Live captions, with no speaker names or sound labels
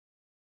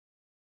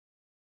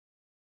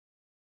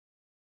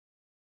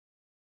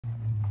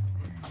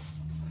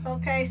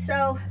Okay,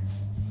 so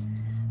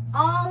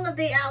all of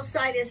the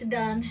outside is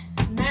done.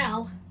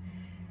 Now,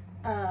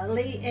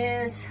 Lee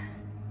is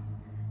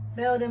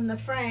building the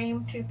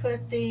frame to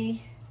put the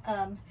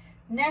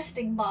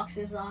nesting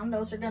boxes on.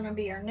 Those are going to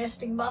be our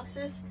nesting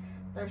boxes.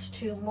 There's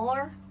 2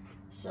 more.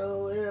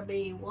 So it'll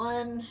be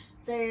one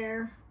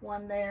there,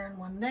 and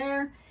one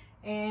there.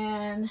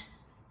 And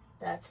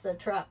that's the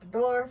trap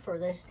door for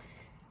the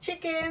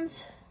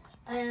chickens.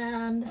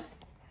 And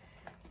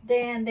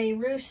then the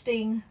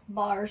roosting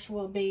bars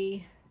will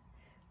be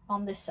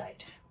on this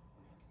side.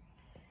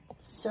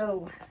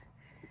 So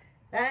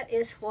that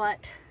is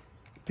what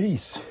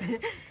Peace.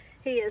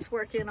 he is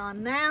working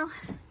on now.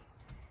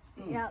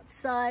 The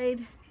outside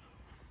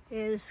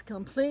is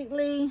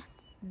completely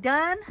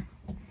done.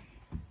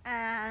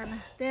 And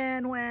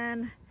then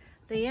when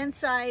the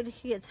inside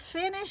gets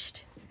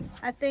finished,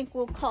 I think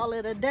we'll call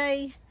it a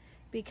day,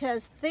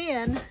 because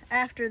then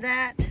after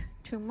that,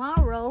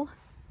 tomorrow,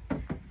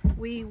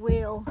 we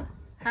will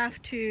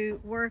have to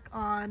work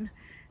on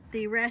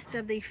the rest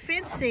of the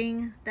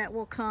fencing that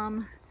will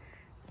come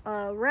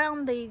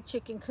around the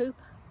chicken coop.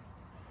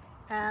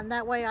 And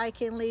that way I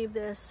can leave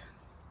this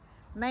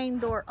main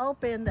door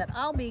open that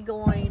I'll be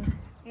going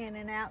in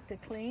and out to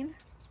clean.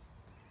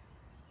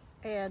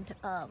 And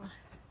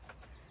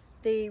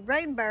the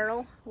rain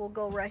barrel will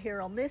go right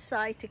here on this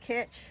side to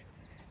catch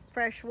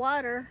fresh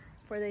water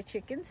for the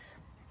chickens.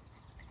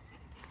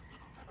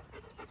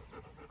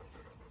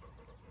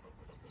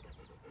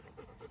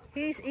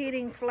 He's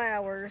eating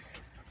flowers,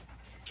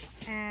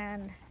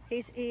 and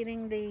he's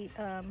eating the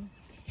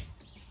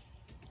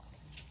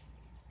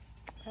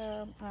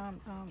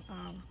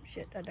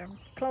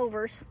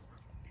clovers.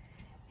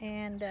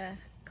 And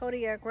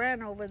Kodiak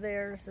ran over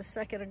there just a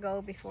second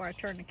ago before I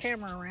turned the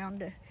camera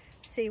around to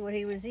see what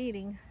he was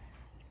eating.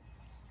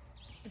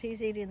 But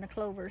he's eating the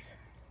clovers.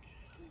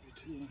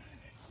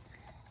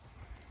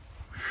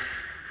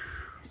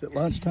 Is it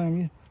lunchtime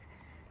yet?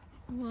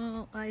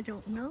 Well, I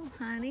don't know,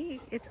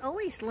 honey. It's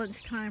always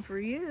lunchtime for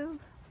you.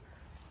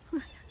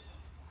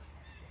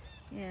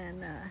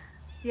 And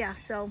yeah,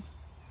 so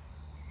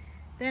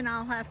then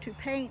I'll have to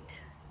paint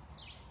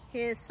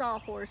his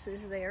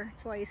sawhorses there.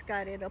 That's why he's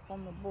got it up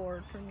on the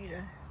board for me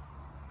to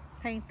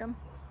paint them.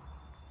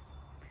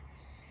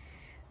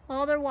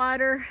 All their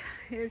water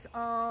is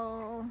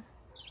all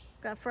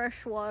got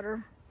fresh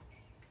water.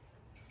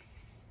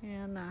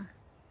 And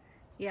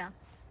yeah,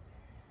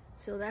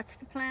 so that's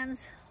the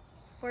plans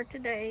for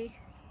today.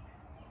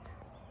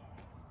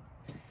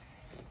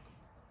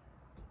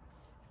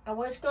 I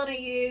was going to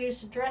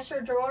use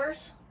dresser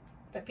drawers,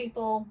 but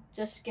people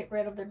just get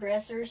rid of the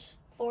dressers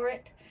for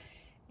it.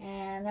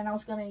 And then I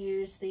was going to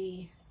use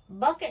the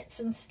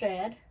buckets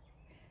instead,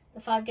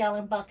 the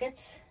 5-gallon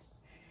buckets.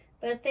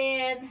 But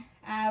then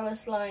I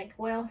was like,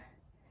 well,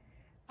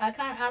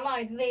 I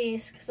like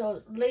these, so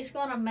at least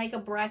going to make a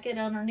bracket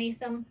underneath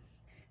them,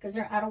 because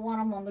I don't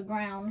want them on the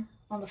ground,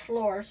 on the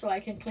floor, so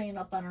I can clean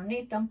up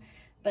underneath them.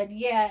 But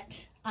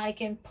yet I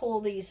can pull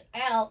these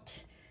out,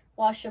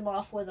 wash them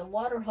off with a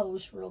water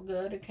hose real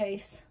good in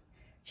case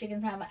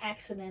chickens have an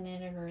accident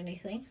in it or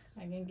anything.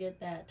 I can get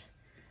that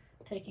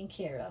taken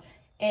care of.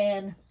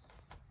 And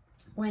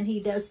when he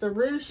does the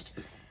roost,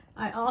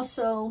 I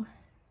also,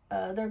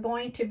 they're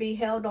going to be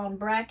held on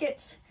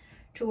brackets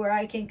to where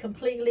I can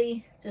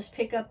completely just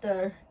pick up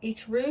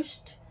each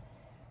roost,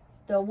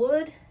 the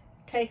wood,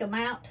 take them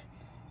out,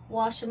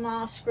 wash them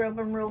off, scrub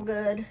them real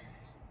good,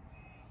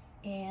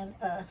 and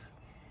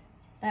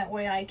that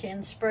way I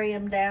can spray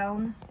them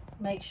down,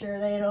 make sure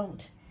they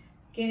don't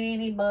get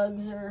any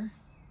bugs or,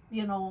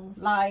 you know,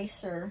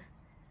 lice or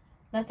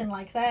nothing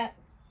like that.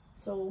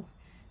 So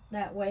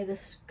that way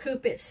this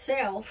coop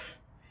itself,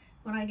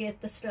 when I get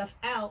the stuff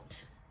out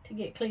to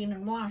get cleaned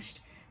and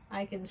washed,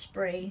 I can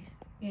spray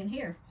in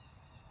here.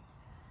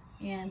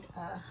 And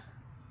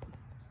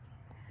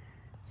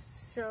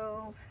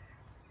so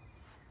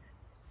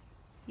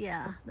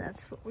yeah,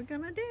 that's what we're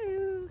gonna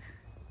do.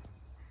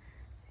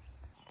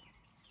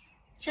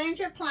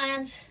 Change of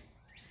plans.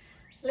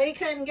 Lee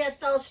couldn't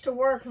get those to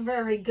work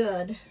very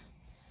good.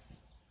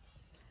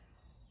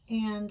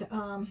 And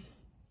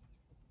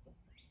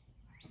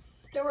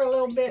they were a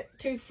little bit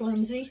too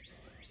flimsy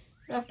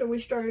after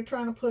we started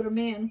trying to put them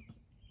in.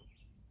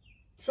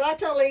 So I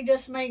told Lee,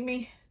 just make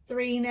me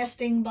 3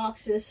 nesting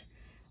boxes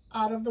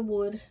out of the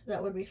wood.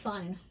 That would be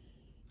fine.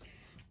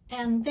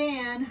 And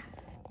then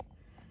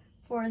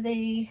for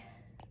the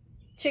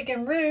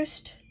chicken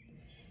roost,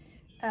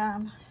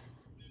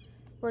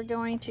 we're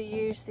going to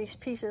use these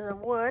pieces of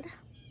wood.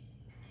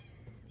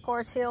 Of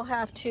course, he'll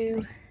have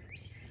to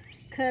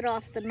cut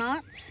off the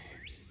knots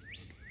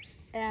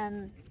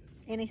and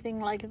anything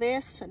like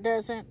this. It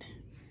doesn't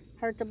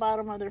hurt the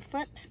bottom of their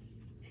foot.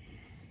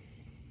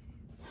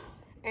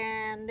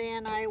 And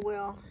then I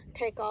will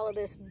take all of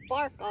this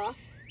bark off,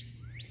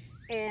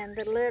 and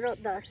the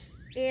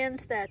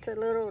ends that's a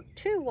little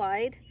too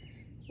wide,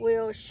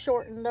 we'll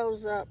shorten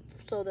those up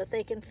so that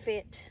they can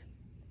fit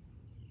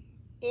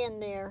in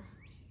there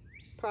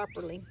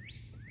properly.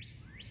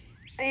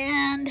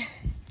 And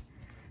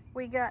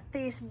we got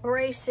these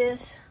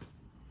braces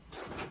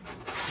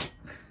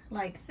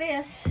like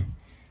this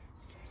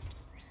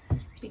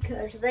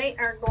because they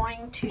are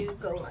going to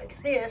go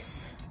like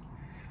this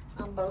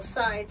on both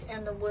sides,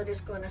 and the wood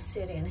is going to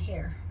sit in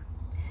here.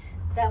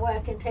 That way I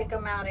can take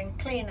them out and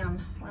clean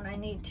them when I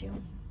need to.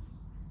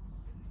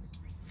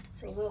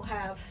 So we'll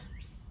have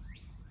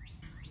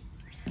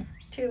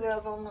two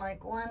of them,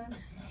 like one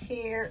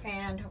here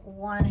and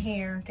one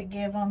here, to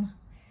give them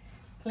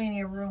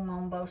plenty of room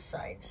on both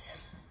sides.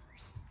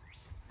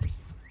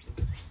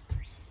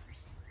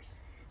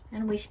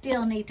 And we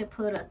still need to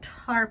put a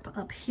tarp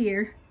up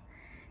here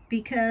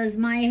because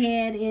my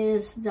head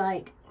is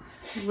like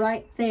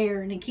right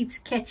there and it keeps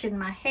catching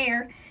my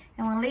hair.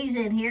 And when Lee's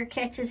in here,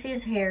 catches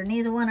his hair.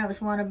 Neither one of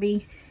us want to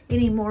be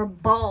any more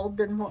bald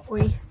than what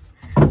we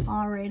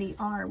already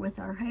are with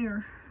our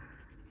hair.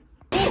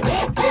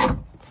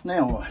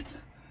 Now what?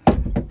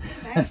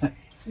 Okay.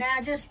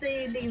 Now just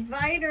the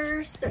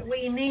dividers that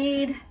we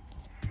need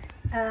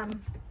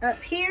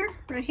up here,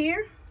 right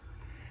here,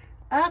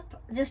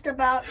 up just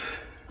about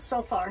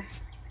so far.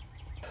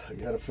 I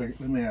gotta figure,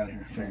 let me out of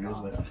here, figure this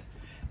out.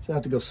 So I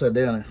have to go sit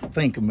down and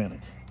think a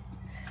minute.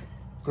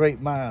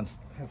 Great minds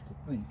have to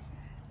think.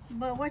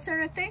 But what's there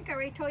to think? I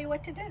already told you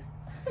what to do.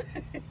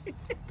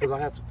 Because I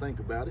have to think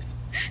about it.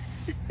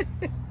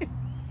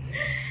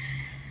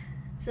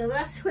 So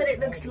that's what it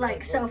looks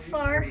like so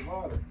far.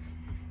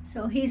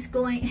 So he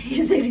said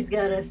he's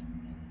got to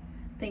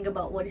think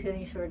about what he's going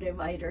to use for a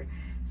divider.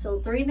 So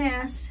 3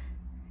 nests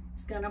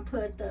is going to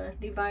put the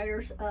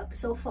dividers up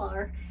so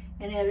far,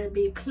 and it'll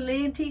be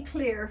plenty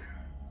clear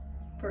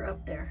for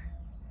up there.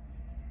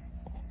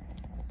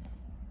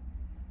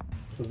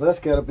 Because that's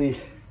got to be...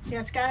 Yeah,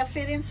 it's got to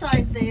fit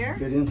inside there.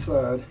 Fit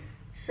inside.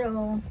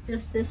 So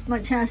just this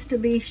much has to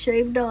be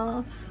shaved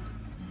off.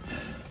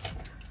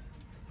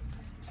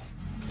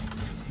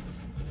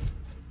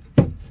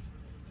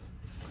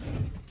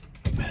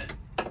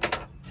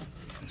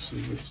 Let's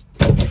see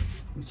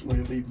which way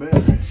will be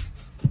better.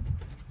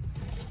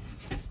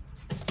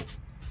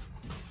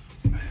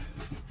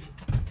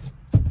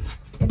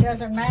 It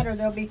doesn't matter,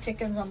 there'll be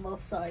chickens on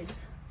both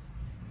sides.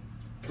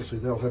 Because see,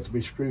 they'll have to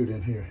be screwed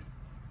in here.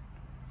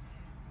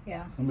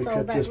 Yeah. Let me so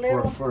cut this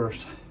part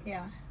first.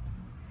 Yeah.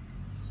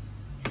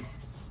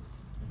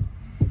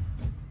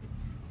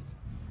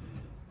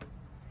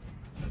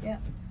 Yeah.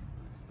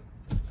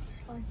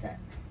 Just like that.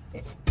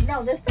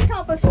 No, the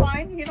top is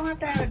fine. You don't have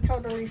to have it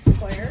totally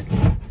squared.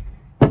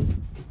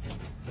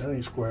 That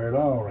ain't square at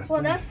all right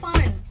Well, there. that's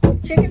fine.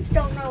 Chickens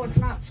don't know it's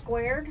not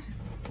squared.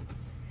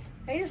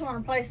 They just want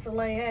a place to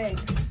lay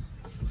eggs.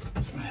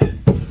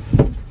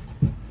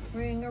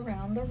 Ring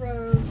around the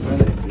rose.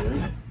 That ain't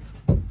good.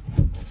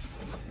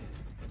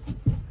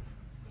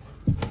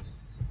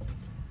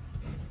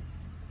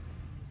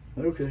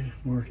 Okay,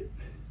 mark it.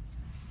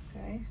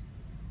 Okay.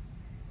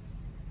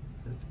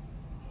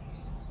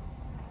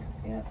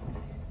 Yep.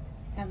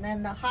 And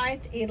then the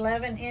height,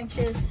 11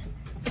 inches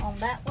on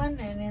that one,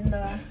 and in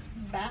the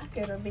back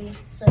it'll be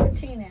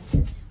 17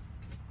 inches.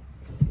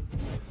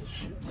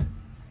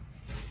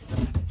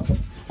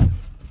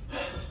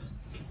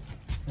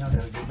 Now I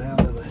gotta go down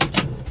to the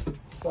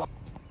side.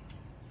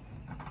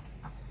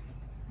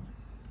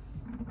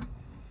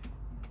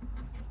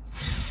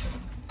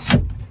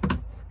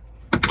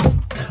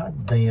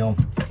 God damn.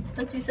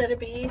 But you said it'd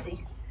be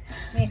easy.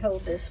 Let me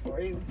hold this for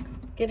you.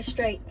 Get it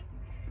straight.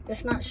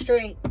 It's not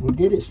straight. We'll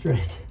get it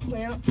straight.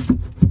 Well,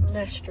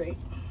 that's straight.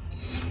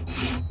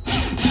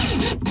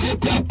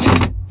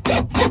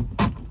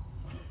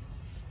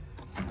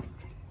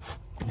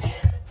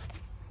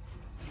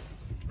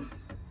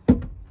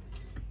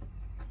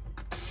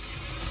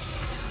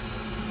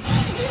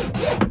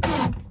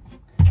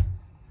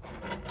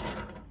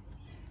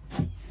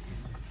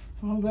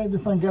 I'm glad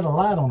this thing got a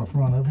light on the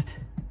front of it.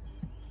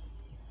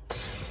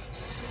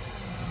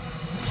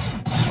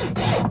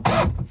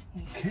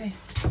 Okay.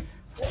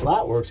 That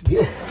light works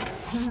good.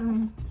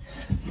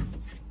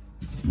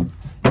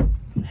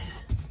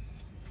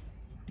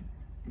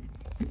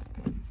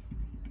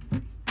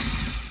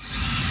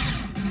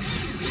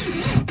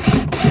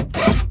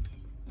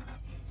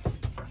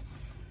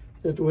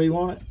 Is that the way you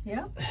want it?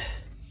 Yep.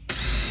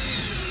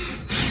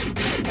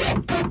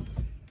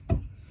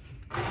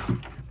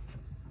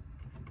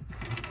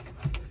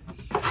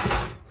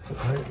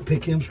 I have to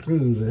pick them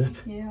screws up.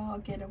 Yeah, I'll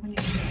get it when you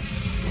get it.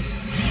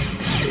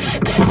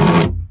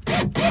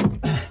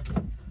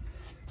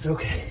 It's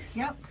okay.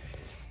 Yep.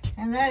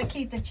 And that'll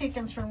keep the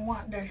chickens from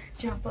wanting to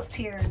jump up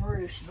here and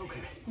roost. Okay.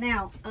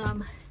 Now,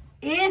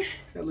 if...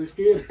 That looks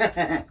good.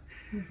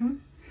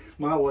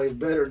 My way's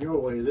better than your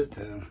way this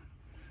time.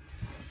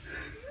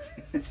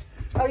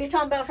 Oh, you're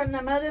talking about from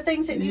them other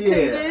things that you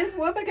couldn't do?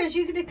 Well, because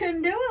you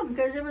couldn't do them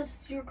because it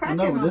was you were cracking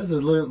No, them. but this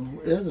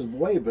is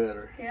way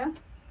better. Yeah.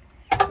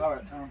 All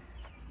right, Tom.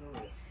 Go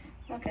rest.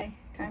 Okay,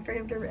 time for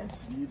him to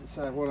rest. You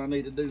decide what I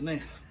need to do now.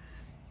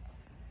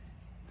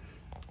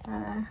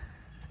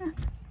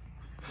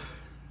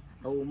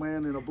 Old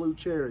man in a blue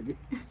chair again.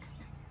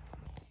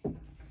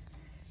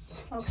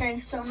 Okay,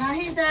 so now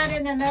he's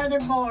adding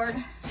another board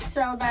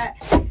so that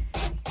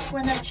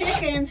when the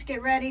chickens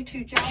get ready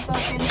to jump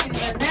up into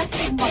the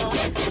nesting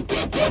box,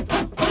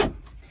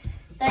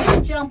 they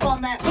can jump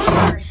on that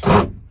first.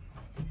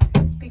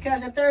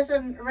 Because if there's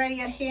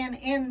already a hen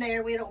in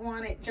there, we don't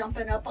want it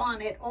jumping up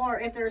on it. Or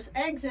if there's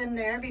eggs in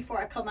there before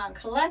I come out and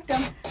collect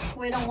them,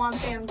 we don't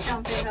want them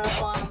jumping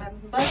up on them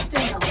and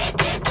busting them.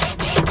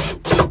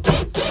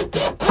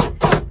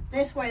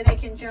 This way they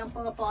can jump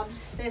up on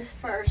this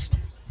first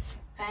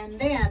and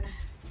then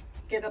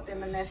get up in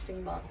the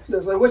nesting box.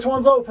 So which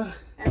one's open?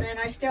 And then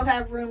I still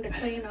have room to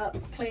clean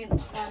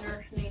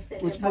underneath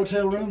it. Which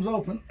motel room's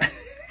open?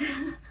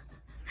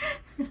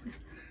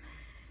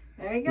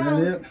 There you go.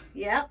 That it?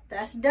 Yep,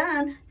 that's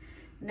done.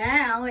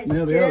 Now it's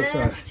now the other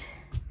side.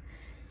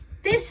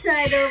 This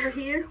side over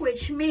here,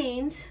 which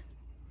means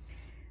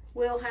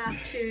we'll have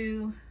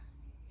to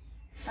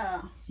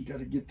you got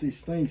to get these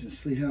things and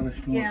see how they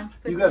come. Yeah,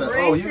 you got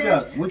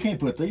to. We can't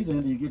put these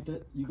in. Do you get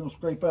that? You gonna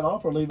scrape that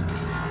off or leave it?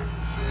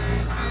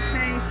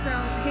 Okay, so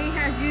he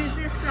has used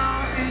this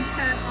saw and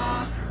cut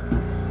off.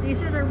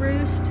 These are the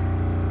roost,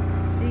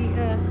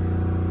 the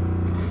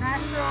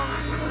natural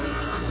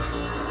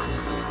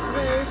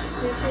roost.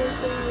 This is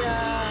the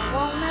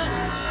walnut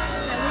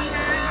that we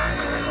had,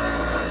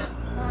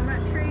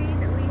 walnut tree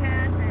that we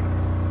had that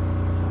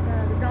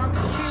the dogs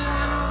chew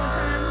on all the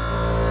time.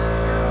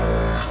 So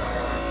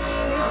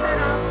we cut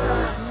off the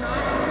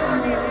knots on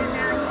it, and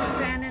now he's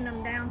sanding them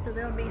down so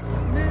they'll be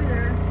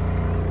smoother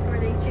for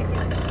the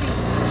chickens' feet.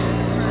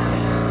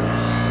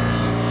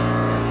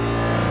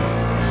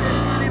 There's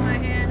one in my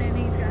hand and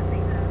he's got the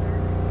other.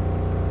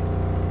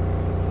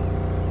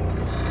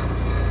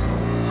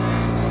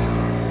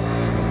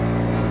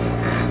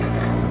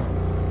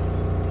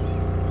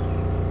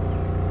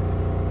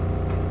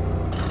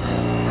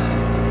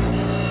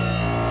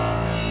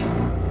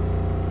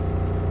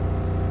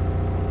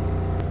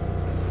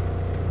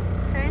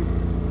 Okay,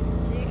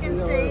 so you can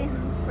see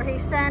where he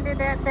sanded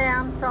that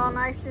down. It's all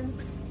nice and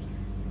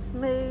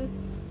smooth.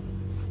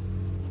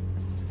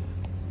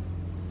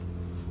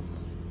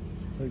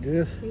 Look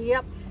good?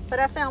 Yep, but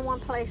I found one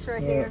place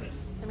right here.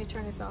 Let me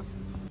turn this off.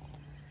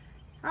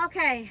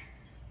 Okay,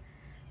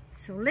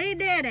 so Lee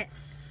did it.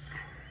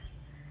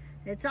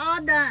 It's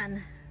all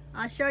done.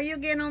 I'll show you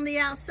again on the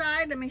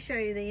outside. Let me show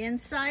you the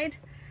inside.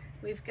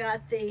 We've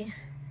got the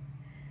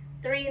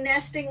 3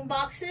 nesting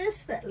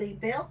boxes that Lee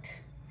built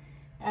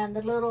and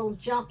the little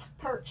jump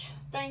perch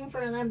thing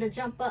for them to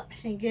jump up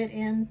and get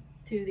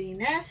into the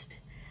nest,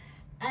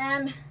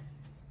 and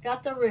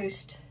got the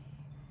roost.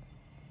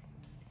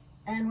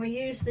 And we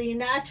used the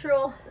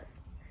natural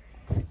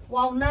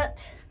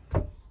walnut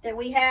that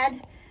we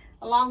had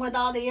along with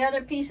all the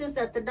other pieces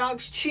that the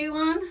dogs chew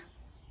on.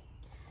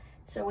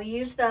 So we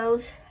used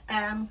those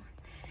and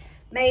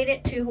made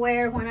it to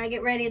where when I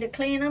get ready to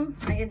clean them,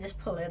 I can just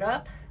pull it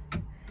up,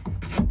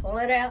 pull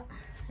it out,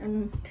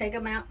 and take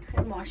them out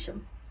and wash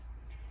them.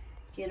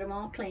 Get them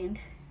all cleaned.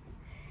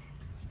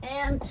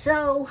 And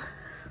so...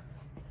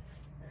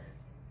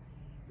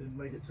 Didn't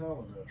make it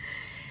tall enough.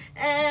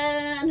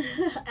 And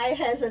I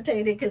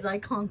hesitated because I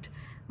conked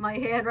my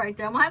head right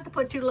there. I'm gonna have to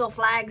put 2 little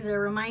flags there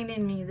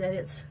reminding me that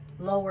it's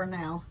lower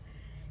now.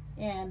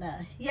 And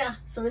yeah,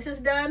 so this is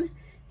done.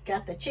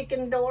 Got the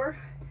chicken door.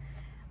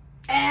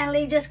 And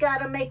Lee just got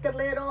to make the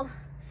little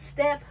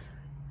step.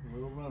 A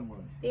little runway.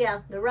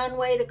 Yeah, the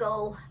runway to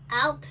go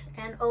out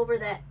and over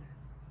that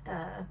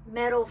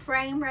metal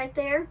frame right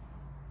there.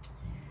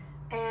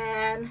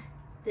 And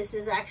this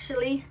is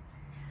actually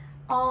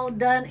all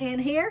done in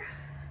here.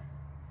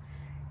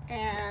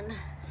 And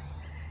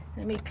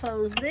let me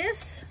close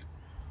this.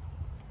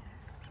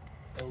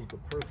 That was the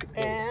perfect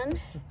day.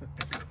 And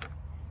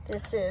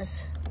this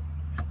is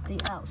the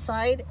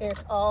outside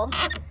is all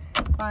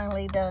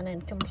finally done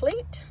and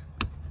complete.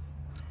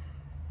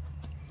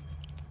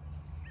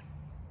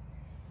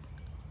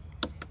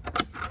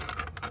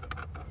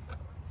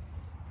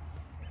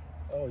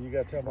 Oh, you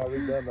got to tell me I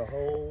redone the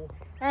whole...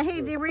 And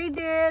he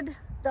redid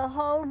the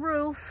whole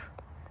roof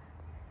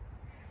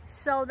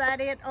so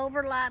that it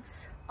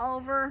overlaps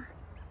over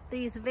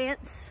these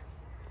vents.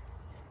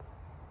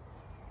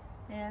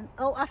 And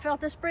oh, I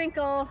felt a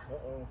sprinkle.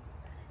 Uh-oh.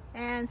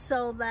 And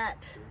so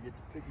that Get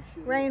the picky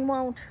shit rain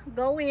won't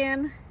go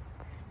in.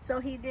 So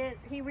he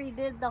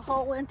redid the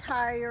whole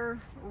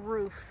entire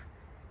roof.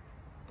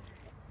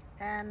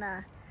 And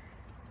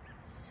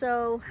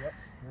so Yep,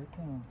 here it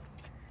comes.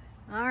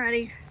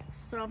 alrighty,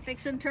 so I'm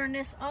fixing to turn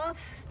this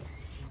off,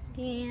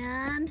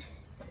 and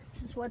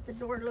this is what the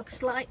door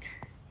looks like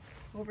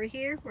over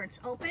here where it's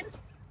open.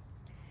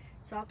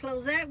 So I'll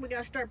close that. We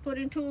gotta start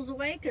putting tools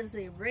away because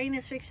the rain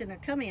is fixing to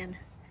come in.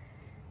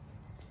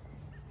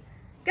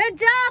 Good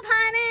job,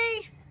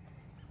 honey.